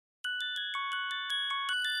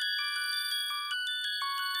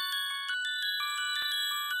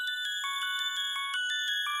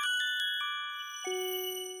Hello,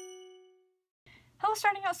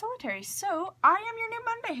 starting out solitary. So, I am your new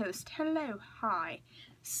Monday host. Hello, hi.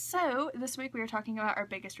 So, this week we are talking about our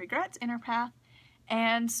biggest regrets in our path.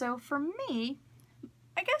 And so for me,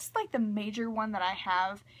 I guess like the major one that I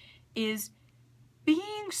have is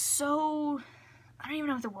being so, I don't even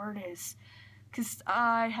know what the word is, because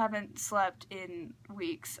I haven't slept in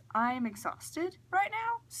weeks. I'm exhausted right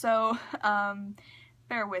now, so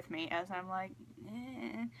bear with me as I'm like,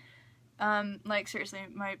 like seriously,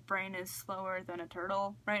 my brain is slower than a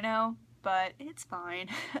turtle right now, but it's fine.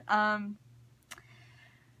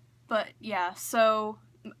 But yeah, so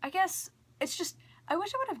I guess it's just, I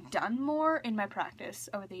wish I would have done more in my practice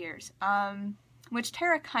over the years, which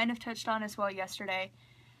Tara kind of touched on as well yesterday,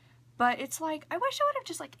 but it's like, I wish I would have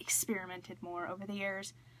just like experimented more over the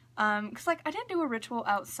years, because like I didn't do a ritual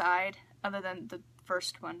outside other than the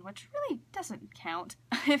first one, which really doesn't count.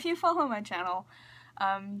 If you follow my channel,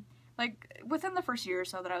 like within the first year or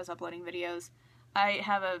so that I was uploading videos, I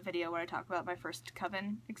have a video where I talk about my first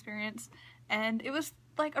coven experience, and it was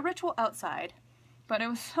like a ritual outside, but it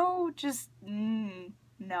was so just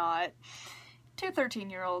not. Two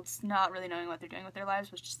 13-year-olds not really knowing what they're doing with their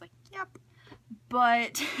lives was just like, yep.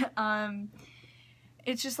 But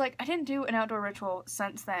it's just like I didn't do an outdoor ritual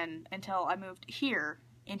since then until I moved here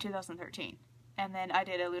in 2013, and then I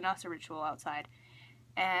did a Lunasa ritual outside,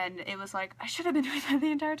 and it was like I should have been doing that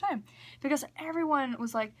the entire time, because everyone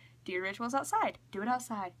was like, do your rituals outside, do it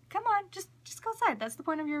outside, come on, just go outside, that's the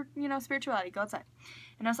point of your, you know, spirituality, go outside.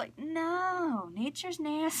 And I was like, no, nature's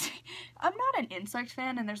nasty. I'm not an insect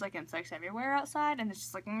fan, and there's like insects everywhere outside, and it's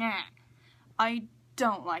just like, nah, I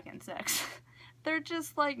don't like insects. They're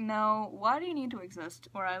just like, no, why do you need to exist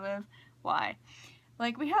where I live? Why?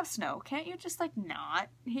 Like, we have snow, can't you just like not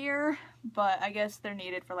here? But I guess they're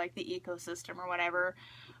needed for like the ecosystem or whatever,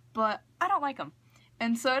 but I don't like them.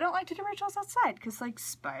 And so I don't like to do rituals outside, because, like,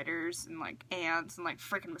 spiders and, like, ants and, like,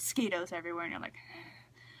 freaking mosquitoes everywhere, and you're like,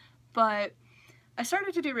 but I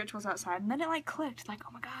started to do rituals outside, and then it, like, clicked, like,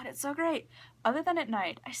 oh my god, it's so great. Other than at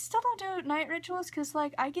night. I still don't do night rituals, because,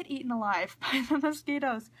 like, I get eaten alive by the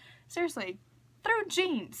mosquitoes. Seriously. Through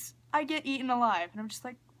jeans, I get eaten alive, and I'm just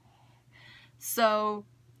like, so,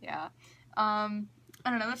 yeah. I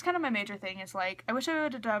don't know, that's kind of my major thing, is, like, I wish I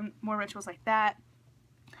would have done more rituals like that.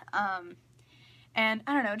 And,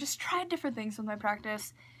 I don't know, just tried different things with my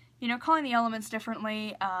practice, you know, calling the elements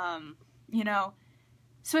differently, you know,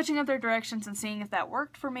 switching up their directions and seeing if that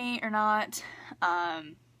worked for me or not,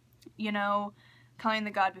 you know, calling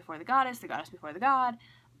the god before the goddess before the god,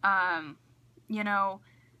 you know,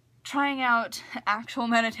 trying out actual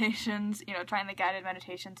meditations, you know, trying the guided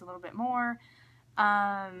meditations a little bit more,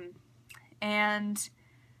 and,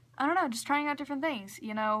 I don't know, just trying out different things,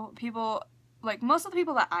 you know, people, like, most of the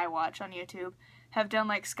people that I watch on YouTube have done,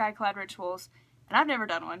 like, sky-clad rituals, and I've never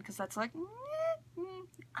done one, because that's, like,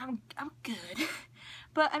 I'm good.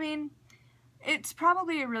 But, I mean, it's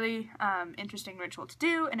probably a really, interesting ritual to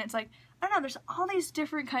do, and it's, like, I don't know, there's all these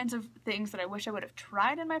different kinds of things that I wish I would have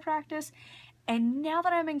tried in my practice, and now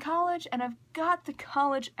that I'm in college, and I've got the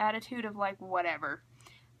college attitude of, like, whatever,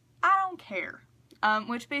 I don't care.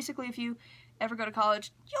 Which, basically, if you ever go to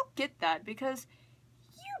college, you'll get that, because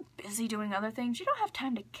you're busy doing other things. You don't have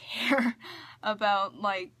time to care about,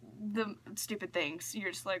 like, the stupid things.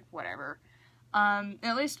 You're just like, whatever.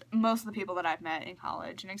 At least most of the people that I've met in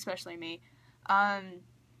college, and especially me,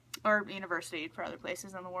 or university for other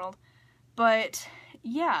places in the world. But,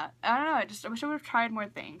 yeah, I don't know, I wish I would have tried more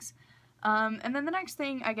things. And then the next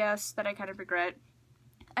thing, I guess, that I kind of regret,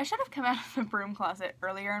 I should have come out of the broom closet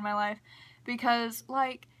earlier in my life, because,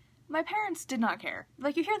 like, my parents did not care.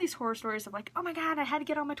 Like, you hear these horror stories of, like, oh my god, I had to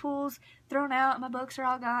get all my tools thrown out, my books are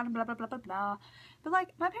all gone, and blah, blah, blah, blah, blah. But,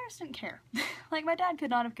 like, my parents didn't care. Like, my dad could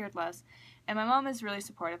not have cared less. And my mom is really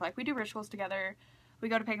supportive. Like, we do rituals together, we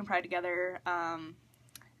go to Pagan Pride together.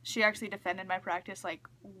 She actually defended my practice, like,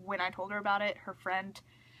 when I told her about it. Her friend,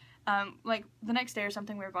 like, the next day or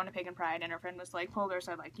something, we were going to Pagan Pride, and her friend was, like, pulled her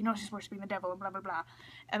aside, like, you know, she's worshiping the devil, and blah, blah, blah.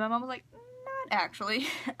 And my mom was like, not actually.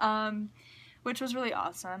 Which was really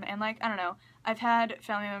awesome, and, like, I don't know, I've had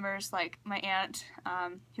family members, like, my aunt,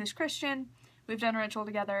 who's Christian, we've done a ritual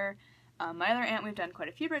together, my other aunt, we've done quite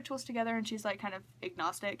a few rituals together, and she's, like, kind of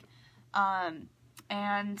agnostic, and,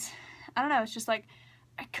 I don't know, it's just, like,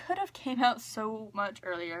 I could have came out so much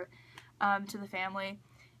earlier, to the family,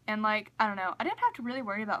 and, like, I don't know, I didn't have to really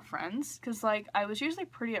worry about friends, because, like, I was usually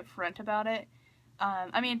pretty upfront about it,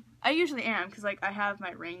 I mean, I usually am, because, like, I have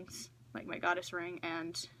my rings, like, my goddess ring,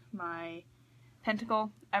 and my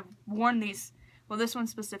pentacle. I've worn these, well, this one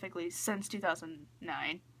specifically, since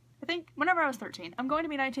 2009. I think whenever I was 13. I'm going to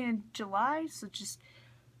be 19 in July, so just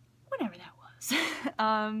whenever that was. So,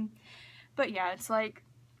 but yeah, it's like,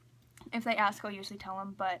 if they ask, I'll usually tell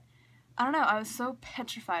them, but I don't know, I was so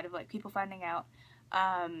petrified of, like, people finding out.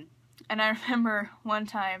 And I remember one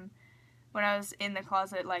time when I was in the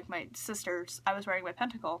closet, like, my sister's, I was wearing my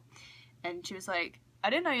pentacle, and she was like, I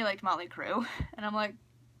didn't know you liked Motley Crue. And I'm like,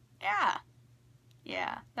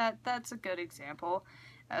 yeah, that's a good example,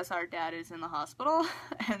 as our dad is in the hospital,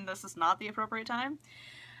 and this is not the appropriate time.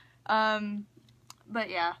 But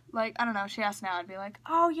yeah, like, I don't know, she asked now, I'd be like,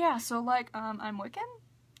 oh yeah, so, like, I'm Wiccan?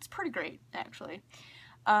 It's pretty great, actually.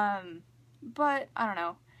 But, I don't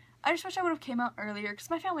know, I just wish I would have came out earlier, because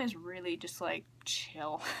my family is really just, like,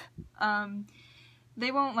 chill.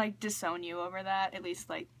 They won't, like, disown you over that, at least,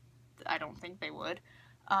 like, I don't think they would.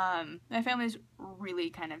 My family's really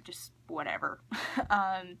kind of just whatever.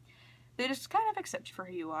 They just kind of accept you for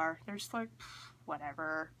who you are. They're just like,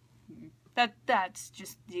 whatever. That's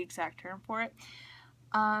just the exact term for it.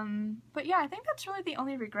 But yeah, I think that's really the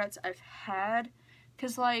only regrets I've had,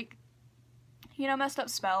 because, like, you know, messed up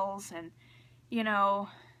spells, and, you know,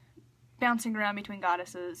 bouncing around between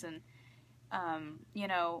goddesses, and, you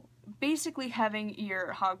know, basically having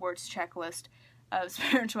your Hogwarts checklist of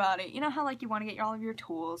spirituality. You know how, like, you want to get all of your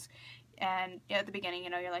tools, and at the beginning, you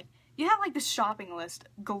know, you're like, you have, like, this shopping list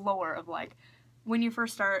galore of, like, when you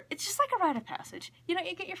first start, it's just like a rite of passage. You know,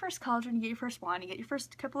 you get your first cauldron, you get your first wand, you get your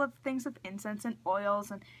first couple of things of incense and oils,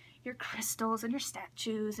 and your crystals, and your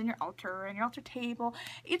statues, and your altar table.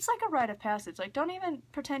 It's like a rite of passage. Like, don't even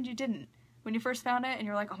pretend you didn't. When you first found it, and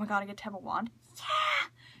you're like, oh my god, I get to have a wand. Yeah!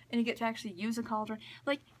 And you get to actually use a cauldron.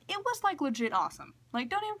 Like, it was, like, legit awesome. Like,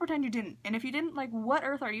 don't even pretend you didn't. And if you didn't, like, what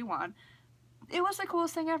earth are you on? It was the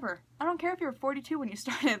coolest thing ever. I don't care if you were 42 when you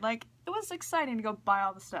started. Like, it was exciting to go buy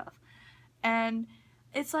all the stuff. And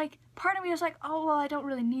it's like, part of me is like, oh, well, I don't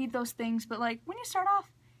really need those things. But, like, when you start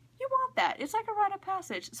off, you want that. It's like a rite of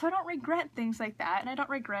passage. So I don't regret things like that. And I don't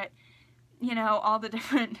regret, you know, all the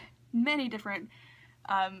different, many different,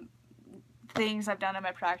 things I've done in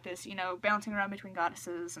my practice, you know, bouncing around between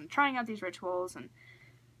goddesses and trying out these rituals and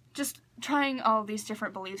just trying all these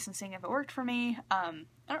different beliefs and seeing if it worked for me. I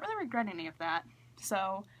don't really regret any of that.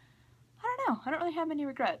 So, I don't know. I don't really have any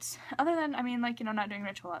regrets. Other than, I mean, like, you know, not doing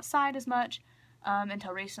ritual outside as much,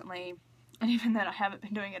 until recently. And even then, I haven't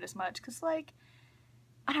been doing it as much, because, like,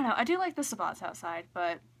 I don't know. I do like the sabbats outside,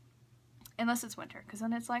 but unless it's winter, because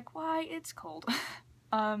then it's like, why? It's cold.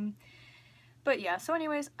 But yeah, so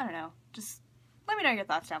anyways, I don't know, just let me know your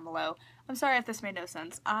thoughts down below. I'm sorry if this made no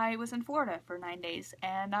sense. I was in Florida for 9 days,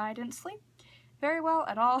 and I didn't sleep very well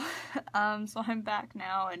at all, so I'm back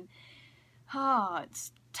now, and,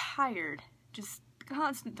 it's tired, just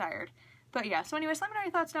constant tired. But yeah, so anyways, let me know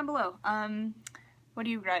your thoughts down below. What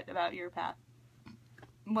do you regret about your path?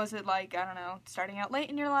 Was it, like, I don't know, starting out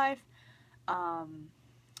late in your life,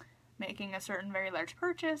 making a certain very large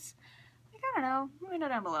purchase? Like, I don't know, let me know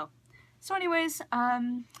down below. So anyways,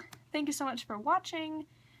 thank you so much for watching,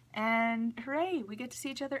 and hooray, we get to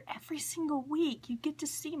see each other every single week. You get to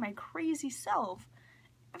see my crazy self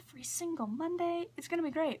every single Monday. It's gonna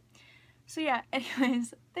be great. So yeah,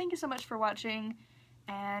 anyways, thank you so much for watching,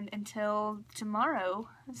 and until tomorrow's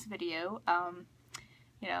video,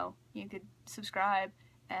 you know, you could subscribe,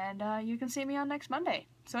 and you can see me on next Monday.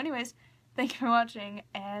 So anyways, thank you for watching,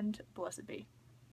 and blessed be.